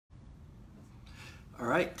All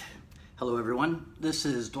right. Hello, everyone. This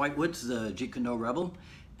is Dwight Woods, the Jeet Kune Rebel,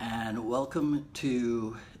 and welcome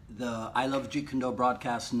to the I Love Jeet Kune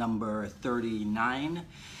broadcast number 39.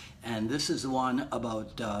 And this is the one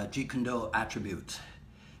about Jeet Kune attributes.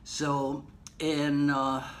 So,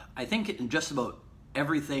 I think in just about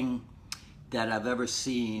everything that I've ever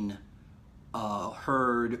seen,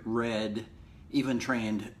 heard, read, even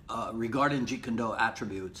trained regarding Jeet Kune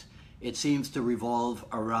attributes, it seems to revolve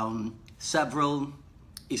around several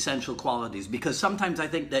essential qualities. Because sometimes I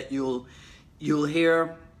think that you'll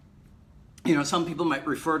hear, some people might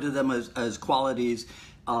refer to them as qualities.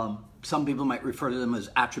 Some people might refer to them as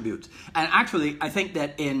attributes. And actually, I think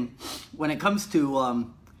that when it comes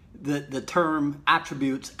to the term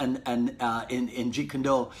attributes and in Jeet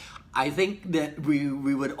Kune, I think that we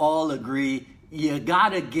would all agree you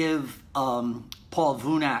gotta give Paul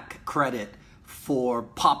Vunak credit for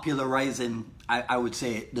popularizing, I would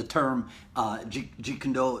say, the term Jeet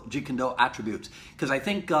Kune attributes, because I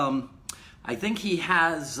think he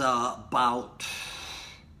has about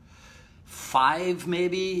 5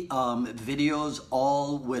 maybe videos,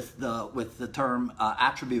 all with the term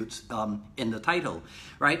attributes in the title,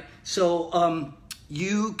 right? So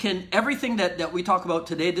you can, everything that we talk about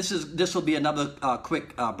today, this will be another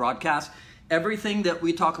quick broadcast. Everything that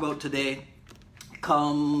we talk about today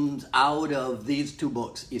comes out of these 2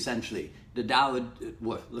 books, essentially. The Tao,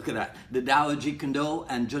 look at that. The Tao of Jeet Kune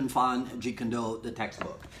and Jun Fan Jeet Kune, the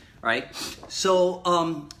textbook, right?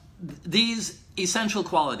 So these essential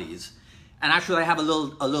qualities, and actually I have a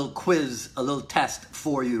little quiz, a little test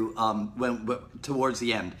for you towards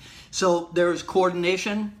the end. So there's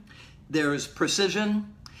coordination, there's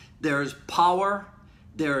precision, there's power,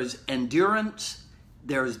 there's endurance,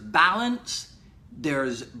 there's balance,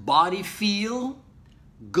 there's body feel,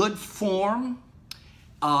 good form.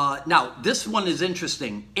 Now, this one is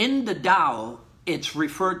interesting. In the Tao, it's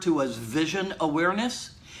referred to as vision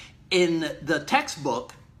awareness. In the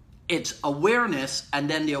textbook, it's awareness, and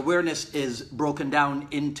then the awareness is broken down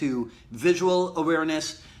into visual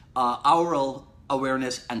awareness, aural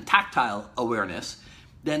awareness, and tactile awareness.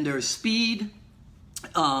 Then there's speed,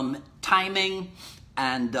 timing,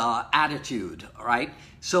 and attitude, right?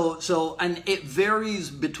 So and it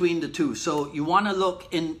varies between the 2. So you want to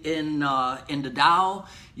look in the Tao,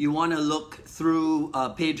 you want to look through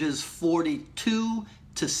pages 42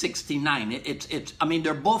 to 69. I mean,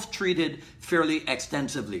 they're both treated fairly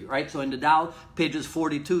extensively, right? So in the Tao, pages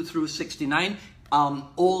 42 through 69,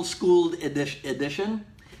 old school edition,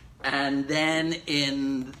 and then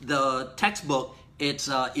in the textbook, it's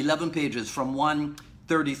 11 pages from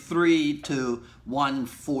 133 to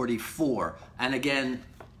 144, and again,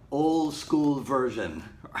 old school version,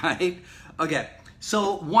 right? Okay,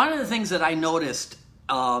 so one of the things that I noticed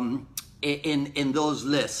in those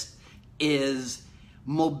lists is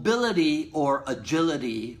mobility or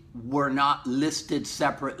agility were not listed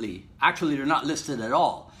separately. Actually, they're not listed at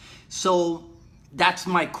all. So that's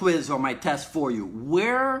my quiz or my test for you.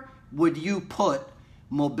 Where would you put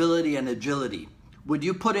mobility and agility? Would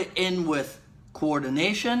you put it in with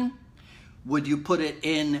coordination? Would you put it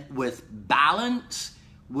in with balance?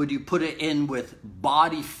 Would you put it in with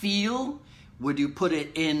body feel? Would you put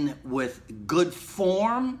it in with good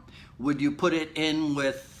form? Would you put it in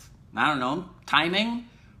with, I don't know, timing,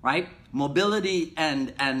 right? Mobility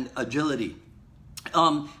and agility.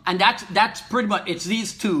 And that's pretty much, it's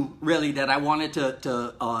these 2 really that I wanted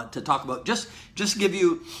to talk about. Just give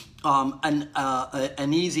you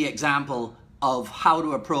an easy example of how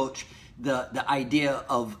to approach the idea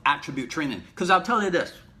of attribute training. Because I'll tell you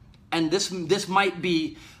this, and this might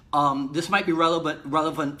be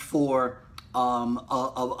relevant for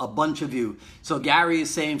a bunch of you. So Gary is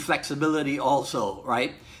saying flexibility also,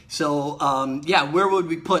 right? So yeah, where would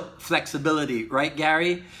we put flexibility, right,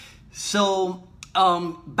 Gary? So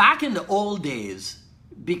back in the old days,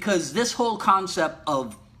 because this whole concept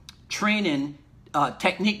of training,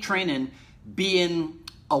 technique training being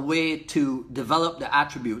a way to develop the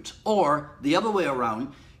attributes, or the other way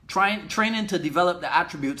around, training to develop the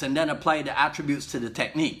attributes and then apply the attributes to the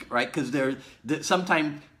technique, right? Because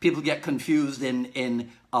sometimes people get confused in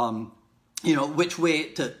which way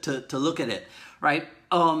to look at it, right?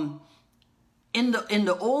 In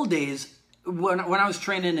the old days, when I was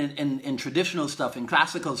training in traditional stuff, in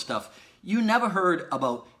classical stuff, you never heard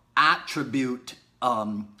about attribute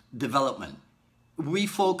development. We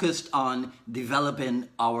focused on developing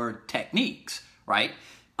our techniques, right?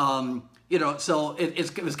 So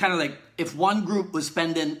it was kind of like if one group was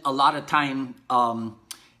spending a lot of time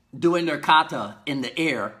doing their kata in the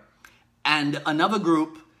air, and another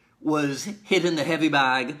group was hitting the heavy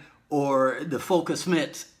bag or the focus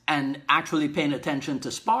mitts and actually paying attention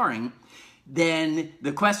to sparring, then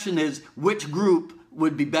the question is, which group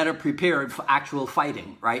would be better prepared for actual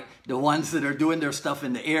fighting, right? The ones that are doing their stuff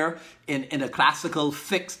in the air in a classical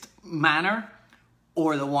fixed manner,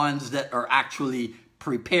 or the ones that are actually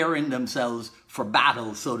preparing themselves for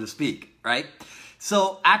battle, so to speak, right?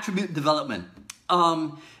 So attribute development.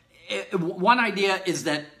 One idea is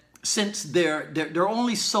that since there are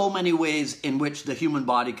only so many ways in which the human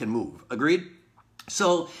body can move, agreed?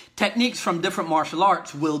 So techniques from different martial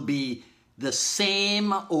arts will be the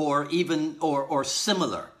same or even or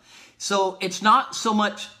similar. So it's not so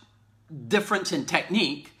much difference in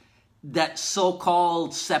technique that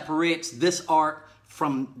so-called separates this art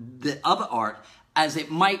from the other art, as it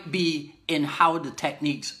might be in how the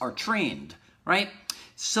techniques are trained, right?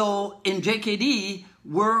 So in JKD,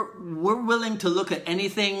 we're willing to look at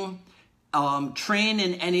anything, train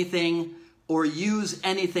in anything, or use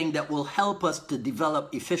anything that will help us to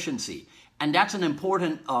develop efficiency. And that's an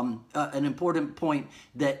important point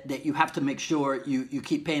that you have to make sure you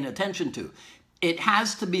keep paying attention to. It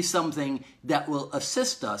has to be something that will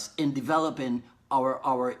assist us in developing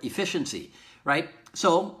our efficiency, right?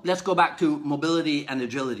 So let's go back to mobility and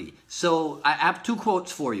agility. So I have two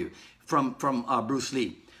quotes for you from Bruce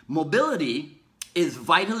Lee. Mobility is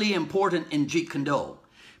vitally important in Jeet Kune.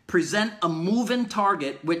 Present a moving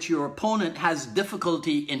target which your opponent has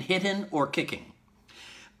difficulty in hitting or kicking.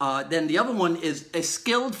 Then the other one is, a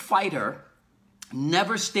skilled fighter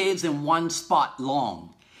never stays in one spot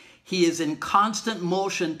long. He is in constant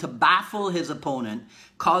motion to baffle his opponent,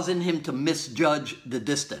 causing him to misjudge the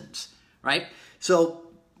distance, right? So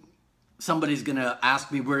somebody's gonna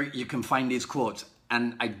ask me where you can find these quotes,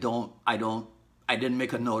 and I didn't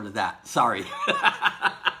make a note of that. Sorry,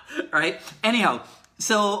 right? Anyhow,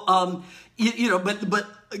 so you know, but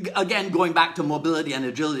again, going back to mobility and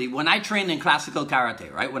agility, when I train in classical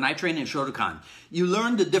karate, right? When I train in Shotokan, you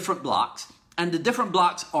learn the different blocks, and the different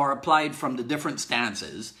blocks are applied from the different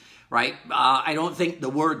stances, right? I don't think the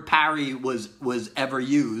word parry was ever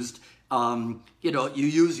used. You know, you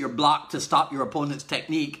use your block to stop your opponent's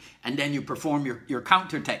technique, and then you perform your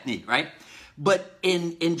counter technique, right? But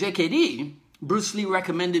in JKD, Bruce Lee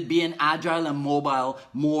recommended being agile and mobile,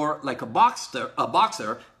 more like a boxer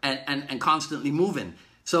and constantly moving.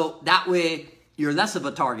 So that way you're less of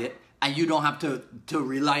a target, and you don't have to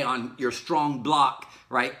rely on your strong block,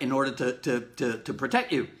 right, in order to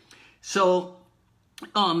protect you. So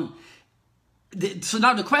so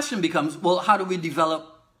now the question becomes, well, how do we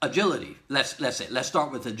develop agility? Let's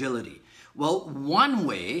start with agility. Well, one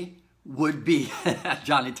way would be,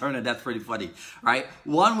 Johnny Turner, that's pretty funny, right?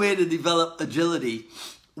 One way to develop agility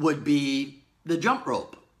would be the jump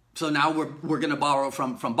rope. So now we're going to borrow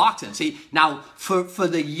from boxing. See, now for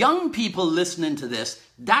the young people listening to this,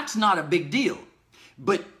 that's not a big deal.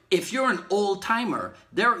 But if you're an old timer,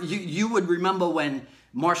 you would remember when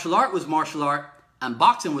martial art was martial art and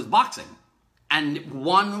boxing was boxing. And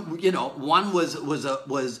one was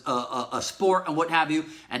a sport and what have you,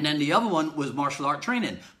 and then the other one was martial art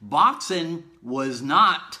training. Boxing was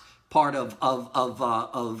not part of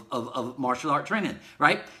martial art training,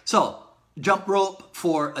 right? So jump rope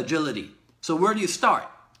for agility. So where do you start?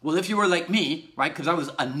 Well, if you were like me, right, because I was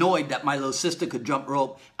annoyed that my little sister could jump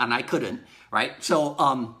rope and I couldn't, right? So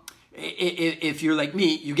if you're like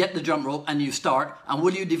me, you get the jump rope and you start, and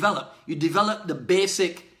what do you develop? You develop the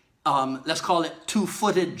basic, let's call it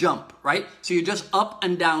two-footed jump, right? So you're just up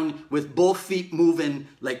and down with both feet moving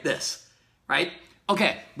like this, right?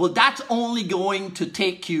 Okay, well, that's only going to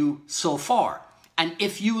take you so far. And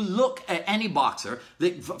if you look at any boxer,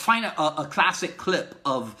 find a classic clip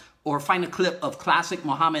of, or find a clip of classic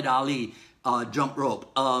Muhammad Ali jump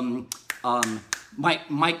rope,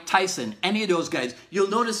 Mike Tyson, any of those guys, you'll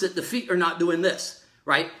notice that the feet are not doing this,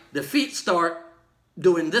 right? The feet start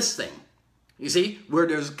doing this thing. You see, where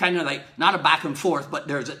there's kind of like, not a back and forth, but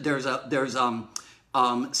there's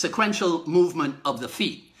sequential movement of the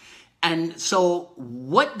feet. And so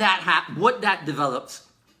what that develops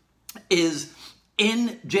is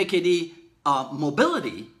in JKD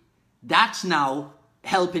mobility, that's now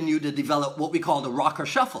helping you to develop what we call the rocker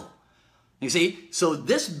shuffle. You see, so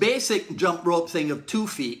this basic jump rope thing of 2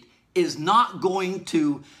 feet is not going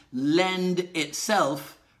to lend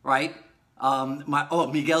itself, right?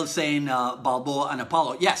 Miguel's saying Balboa and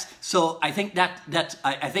Apollo. Yes, so I think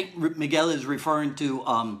I think Miguel is referring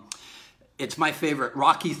to it's my favorite,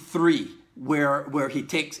 Rocky 3, where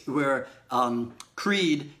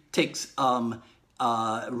Creed takes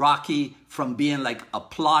Rocky from being like a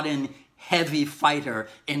plodding heavy fighter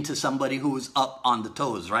into somebody who's up on the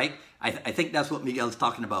toes, right? I think that's what Miguel's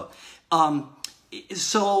talking about.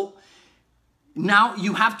 So Now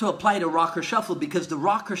you have to apply the rocker shuffle, because the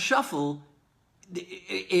rocker shuffle,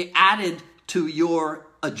 it added to your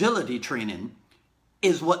agility training,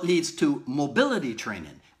 is what leads to mobility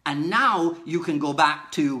training. And now you can go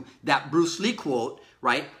back to that Bruce Lee quote,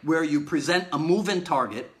 right, where you present a moving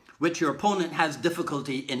target which your opponent has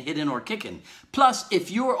difficulty in hitting or kicking. Plus,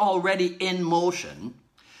 if you're already in motion,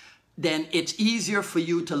 then it's easier for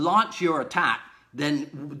you to launch your attack than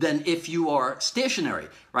if you are stationary,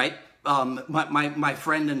 right? My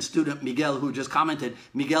friend and student Miguel, who just commented,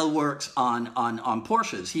 Miguel works on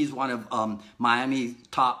Porsches. He's one of Miami's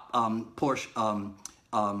top Porsche,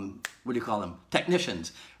 what do you call them?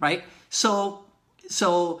 Technicians, right? So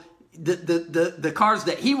the cars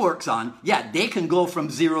that he works on, yeah, they can go from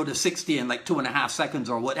 0 to 60 in like 2.5 seconds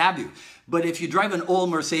or what have you. But if you drive an old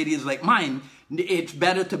Mercedes like mine, it's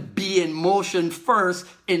better to be in motion first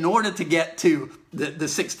in order to get to the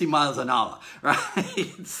 60 miles an hour, right?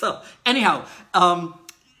 So anyhow, so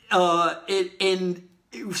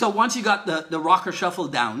once you got the rocker shuffle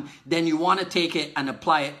down, then you want to take it and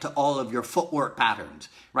apply it to all of your footwork patterns,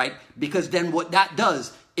 right? Because then what that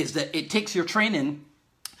does is that it takes your training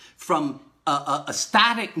from a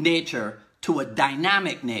static nature to a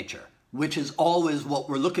dynamic nature, which is always what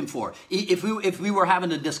we're looking for. If we were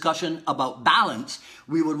having a discussion about balance,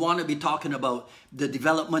 we would want to be talking about the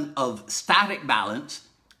development of static balance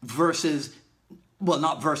versus, well,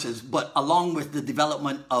 not versus, but along with the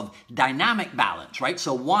development of dynamic balance, right?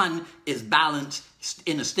 So one is balance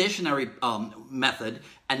in a stationary method,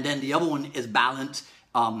 and then the other one is balance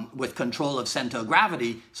with control of center of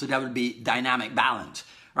gravity, so that would be dynamic balance,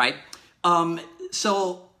 right?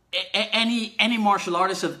 So any martial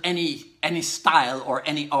artist of any style or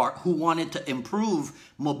any art who wanted to improve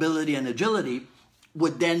mobility and agility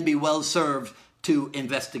would then be well served to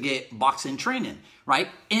investigate boxing training, right?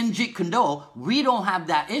 In Jeet Kune, we don't have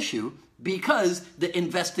that issue because the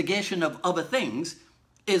investigation of other things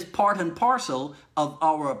is part and parcel of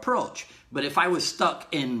our approach. But if I was stuck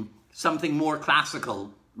in something more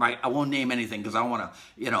classical, right? I won't name anything because I don't want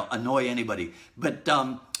to, annoy anybody. But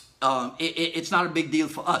it's not a big deal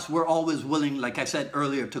for us. We're always willing, like I said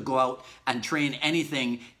earlier, to go out and train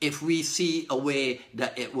anything if we see a way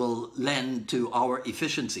that it will lend to our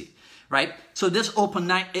efficiency, right? So this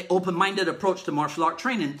open-minded approach to martial art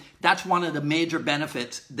training, that's one of the major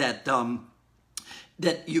benefits that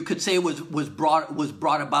that you could say was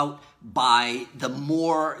brought about by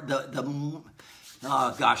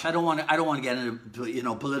oh gosh, I don't want to get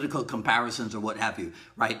into political comparisons or what have you,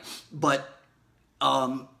 right? But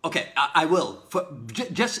okay, I will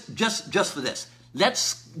just for this.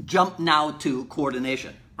 Let's jump now to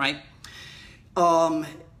coordination, right?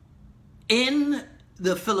 In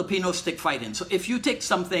the Filipino stick fighting, so if you take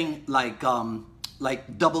something like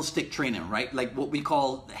double stick training, right? Like what we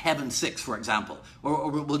call Heaven 6, for example,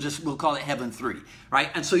 or we'll call it Heaven 3,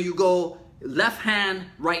 right? And so you go left hand,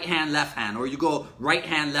 left hand, or you go right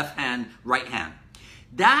hand, right hand.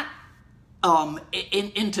 That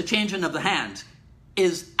interchanging of the hands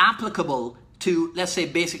is applicable to, let's say,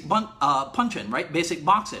 basic punching, right? Basic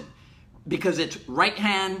boxing, because it's right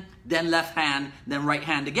hand, then left hand, then right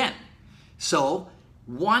hand again. So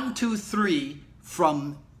 1, 2, 3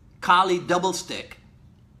 from Kali double stick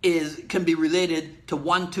can be related to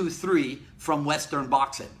 1, 2, 3 from Western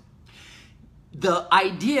boxing. The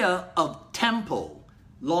idea of tempo,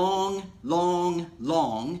 long,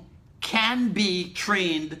 can be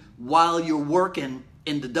trained while you're working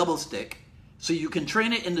in the double stick. So you can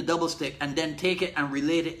train it in the double stick and then take it and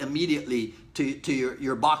relate it immediately to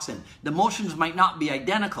your boxing. The motions might not be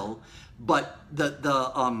identical, but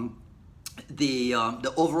the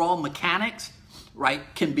overall mechanics, right,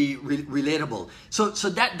 can be relatable. So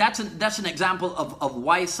that's an example of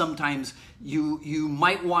why sometimes you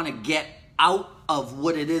might want to get out of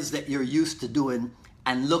what it is that you're used to doing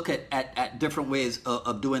and look at different ways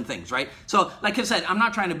of doing things, right? So, like I said, I'm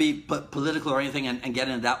not trying to be political or anything and get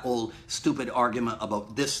into that old stupid argument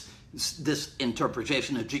about this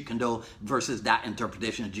interpretation of Jeet Kune versus that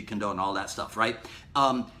interpretation of Jeet Kune and all that stuff, right?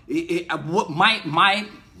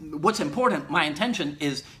 What's important, my intention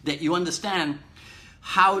is that you understand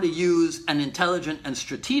how to use an intelligent and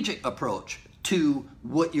strategic approach to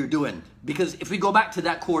what you're doing. Because if we go back to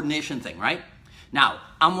that coordination thing, right? Now,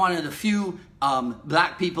 I'm one of the few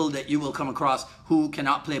black people that you will come across who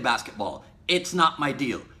cannot play basketball. It's not my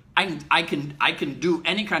deal. I can do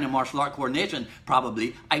any kind of martial art coordination,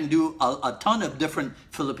 probably. I can do a ton of different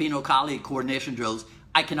Filipino Kali coordination drills.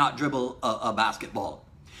 I cannot dribble a basketball.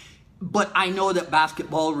 But I know that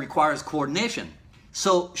basketball requires coordination.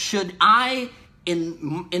 So should I,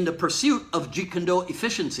 in the pursuit of Jeet Kune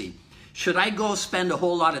efficiency, Should I go spend a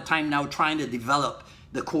whole lot of time now trying to develop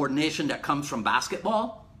the coordination that comes from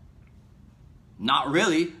basketball? Not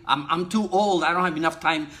really. I'm too old. I don't have enough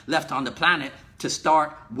time left on the planet to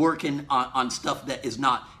start working on stuff that is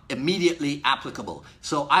not immediately applicable.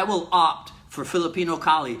 So I will opt for Filipino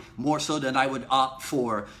Kali more so than I would opt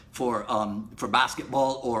for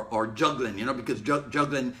basketball or juggling, you know, because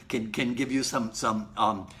juggling can give you some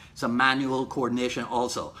manual coordination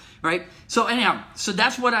also, right? So anyhow, so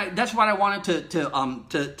that's what I wanted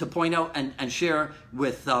to point out and share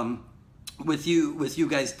with you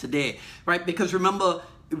guys today, right? Because remember,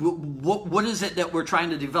 what is it that we're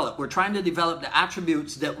trying to develop? We're trying to develop the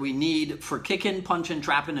attributes that we need for kicking, punching,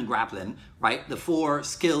 trapping, and grappling, right? The 4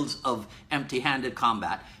 skills of empty-handed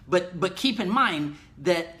combat. But keep in mind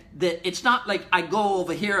that it's not like I go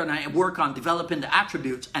over here and I work on developing the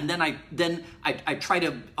attributes and then I try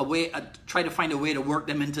to find a way to work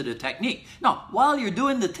them into the technique. No, while you're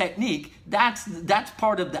doing the technique, that's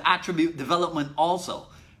part of the attribute development also,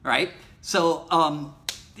 right? So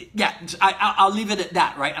yeah, I'll leave it at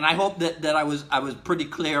that, right? And I hope that I was pretty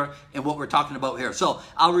clear in what we're talking about here. So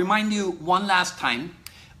I'll remind you one last time,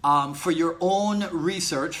 for your own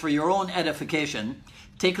research, for your own edification,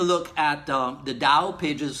 take a look at the Tao,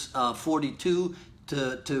 pages 42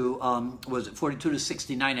 to was it 42 to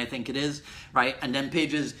 69, I think it is, right? And then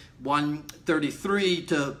pages 133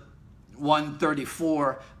 to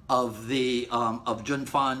 134 of the of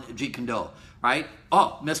Junfan Jeet Kune, right?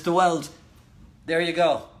 Oh, Mr. Wells, there you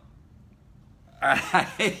go. All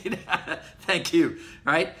right. Thank you.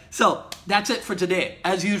 All right. So that's it for today.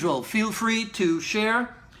 As usual, feel free to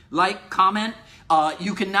share, like, comment.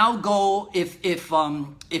 You can now go if you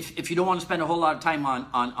don't want to spend a whole lot of time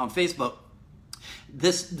on Facebook.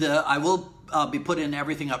 I will be putting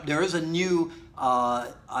everything up. There is a new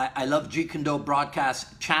I Love Jeet Kune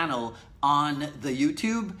broadcast channel on the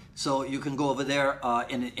YouTube, so you can go over there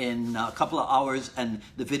in a couple of hours and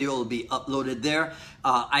the video will be uploaded there.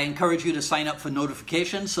 I encourage you to sign up for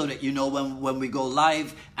notifications so that you know when we go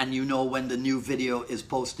live and you know when the new video is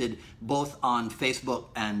posted both on Facebook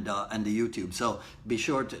and the YouTube. So be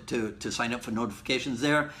sure to sign up for notifications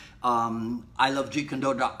there.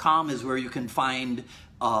 ilovejeetkune.com is where you can find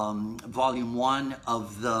volume 1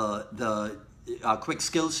 of the quick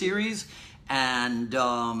skill series. And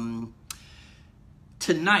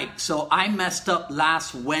tonight, so I messed up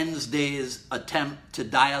last Wednesday's attempt to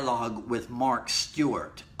dialogue with Mark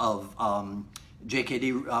Stewart of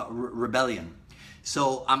JKD Rebellion.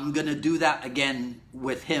 So I'm going to do that again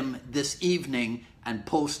with him this evening and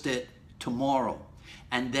post it tomorrow.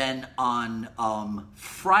 And then on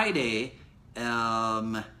Friday,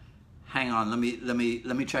 hang on, let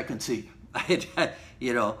me check and see.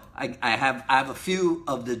 You know, I have a few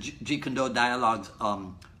of the Jeet Kune dialogues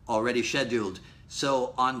already scheduled.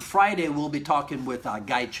 So on Friday, we'll be talking with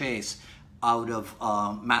Guy Chase out of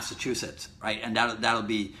Massachusetts, right? And that'll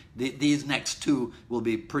be, these next 2 will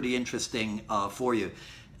be pretty interesting for you.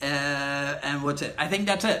 And what's it? I think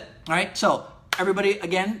that's it, all right? So everybody,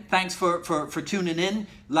 again, thanks for tuning in.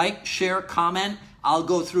 Like, share, comment. I'll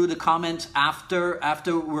go through the comments after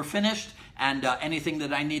we're finished. And anything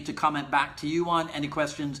that I need to comment back to you on, any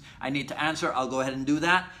questions I need to answer, I'll go ahead and do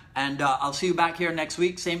that. And I'll see you back here next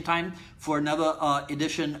week, same time, for another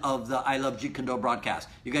edition of the I Love Jeet Kune broadcast.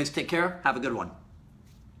 You guys take care. Have a good one.